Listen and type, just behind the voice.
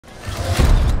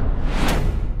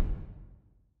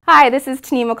Hi, this is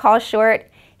Tanee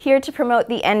McCall-Short, here to promote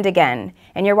The End Again,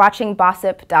 and you're watching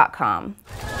BOSSIP.com.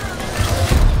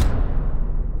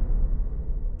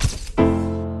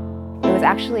 It was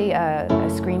actually a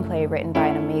screenplay written by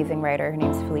an amazing writer. Her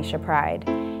name's Felicia Pride,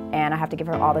 and I have to give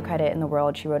her all the credit in the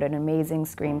world. She wrote an amazing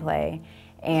screenplay,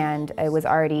 and it was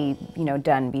already,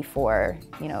 done before,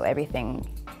 everything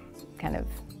kind of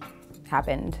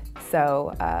happened.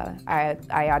 So I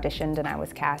auditioned and I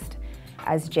was cast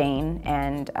as Jane,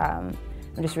 and I'm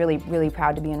just really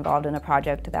proud to be involved in a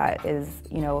project that is,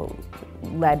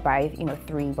 led by,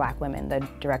 3 Black women. The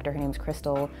director, her name's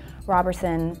Crystal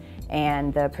Robertson,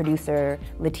 and the producer,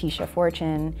 Letitia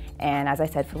Fortune, and as I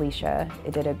said, Felicia.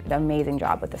 It did an amazing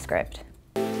job with the script.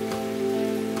 I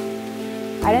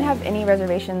didn't have any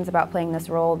reservations about playing this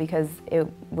role because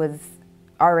it was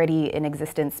already in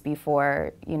existence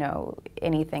before,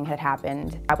 anything had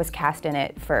happened. I was cast in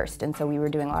it first, and so we were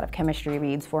doing a lot of chemistry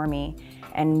reads for me,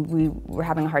 and we were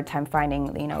having a hard time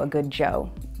finding, a good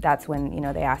Joe. That's when,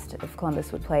 they asked if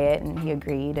Columbus would play it, and he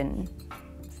agreed, and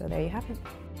so there you have it.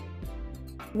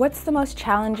 What's the most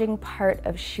challenging part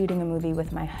of shooting a movie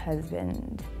with my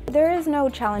husband? There is no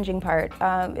challenging part.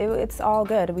 It's all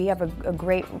good. We have a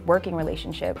great working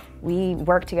relationship. We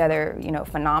work together,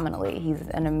 phenomenally. He's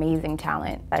an amazing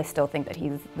talent. I still think that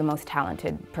he's the most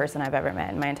talented person I've ever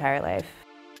met in my entire life.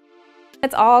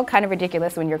 It's all kind of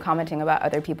ridiculous when you're commenting about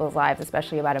other people's lives,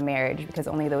 especially about a marriage, because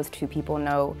only those 2 people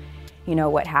know,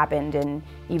 what happened, and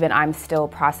even I'm still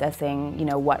processing,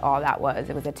 what all that was.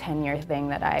 It was a 10-year thing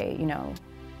that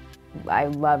I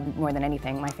loved more than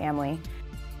anything, my family.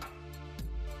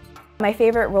 My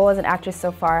favorite role as an actress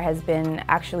so far has been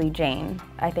actually Jane.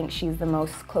 I think she's the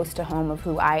most close to home of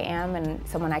who I am and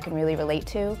someone I can really relate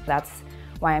to. That's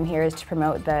why I'm here, is to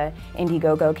promote the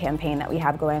Indiegogo campaign that we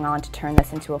have going on to turn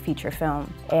this into a feature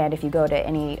film. And if you go to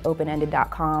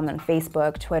anyopenended.com and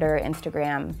Facebook, Twitter,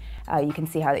 Instagram, you can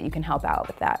see how that you can help out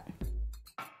with that.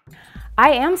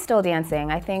 I am still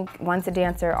dancing. I think once a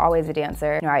dancer, always a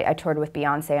dancer. I toured with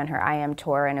Beyoncé on her I Am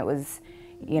tour, and it was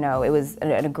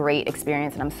a great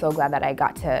experience, and I'm so glad that I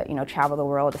got to, travel the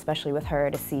world, especially with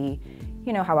her, to see,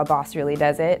 how a boss really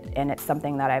does it, and it's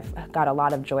something that I've got a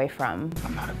lot of joy from.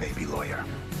 I'm not a baby lawyer.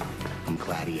 I'm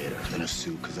gladiator in a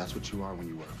suit, because that's what you are when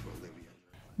you work for Olivia.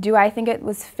 Do I think it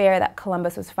was fair that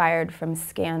Columbus was fired from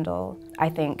Scandal? I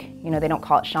think, they don't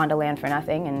call it Shondaland for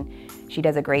nothing, and she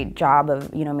does a great job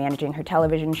of, managing her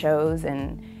television shows,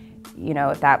 and,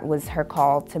 if that was her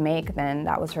call to make, then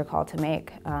that was her call to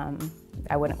make.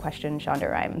 I wouldn't question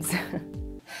Shonda Rhimes.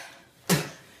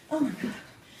 Oh my God.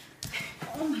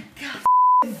 Oh my God,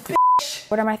 bitch.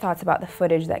 What are my thoughts about the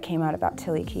footage that came out about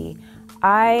Tilly Key?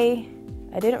 I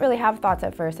didn't really have thoughts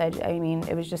at first. I mean,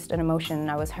 it was just an emotion.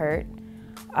 I was hurt.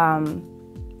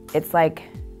 It's like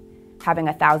having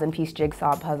a 1,000-piece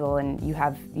jigsaw puzzle and you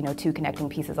have, 2 connecting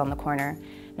pieces on the corner.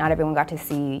 Not everyone got to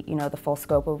see, the full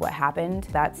scope of what happened.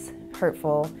 That's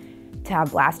hurtful to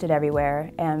have blasted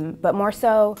everywhere, but more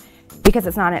so because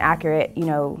it's not an accurate,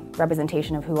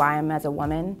 representation of who I am as a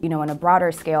woman. On a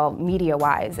broader scale,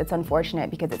 media-wise, it's unfortunate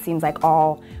because it seems like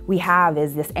all we have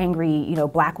is this angry,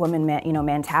 Black woman,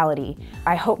 mentality.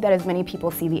 I hope that as many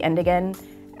people see The End Again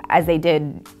as they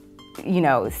did,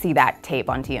 see that tape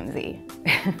on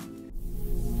TMZ.